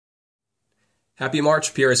Happy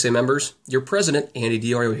March, PRSA members. Your president, Andy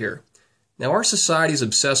DiOrio here. Now, our society is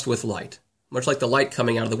obsessed with light, much like the light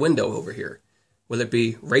coming out of the window over here. Whether it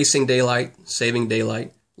be racing daylight, saving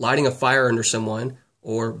daylight, lighting a fire under someone,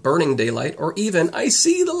 or burning daylight, or even, I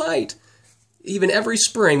see the light. Even every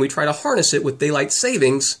spring, we try to harness it with daylight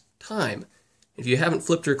savings time. If you haven't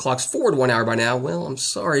flipped your clocks forward 1 hour by now, well, I'm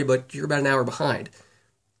sorry, but you're about an hour behind.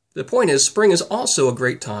 The point is, spring is also a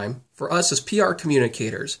great time for us as PR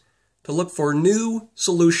communicators to look for new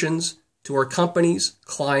solutions to our companies,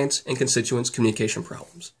 clients, and constituents' communication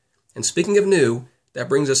problems. And speaking of new, that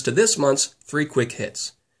brings us to this month's 3 quick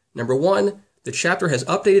hits. Number 1, the chapter has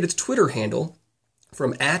updated its Twitter handle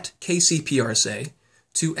from @KC-PRSA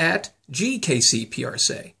to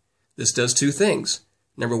 @GKC-PRSA. This does 2 things.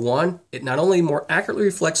 Number 1, it not only more accurately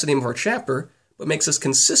reflects the name of our chapter, but makes us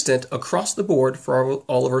consistent across the board for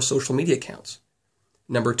all of our social media accounts.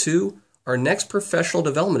 Number 2, our next professional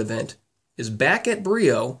development event is back at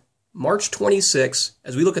Brio, March 26,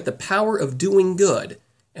 as we look at the power of doing good,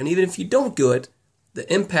 and even if you don't do it,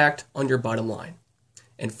 the impact on your bottom line.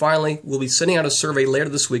 And finally, we'll be sending out a survey later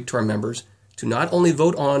this week to our members to not only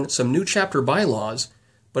vote on some new chapter bylaws,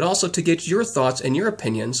 but also to get your thoughts and your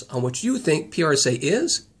opinions on what you think PRSA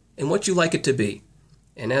is and what you like it to be.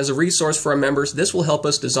 And as a resource for our members, this will help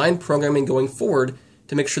us design programming going forward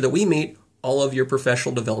to make sure that we meet all of your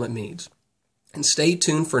professional development needs. And stay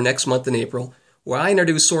tuned for next month in April, where I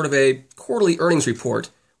introduce sort of a quarterly earnings report.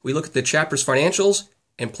 We look at the chapter's financials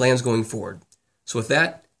and plans going forward. So with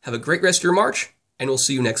that, have a great rest of your March, and we'll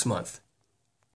see you next month.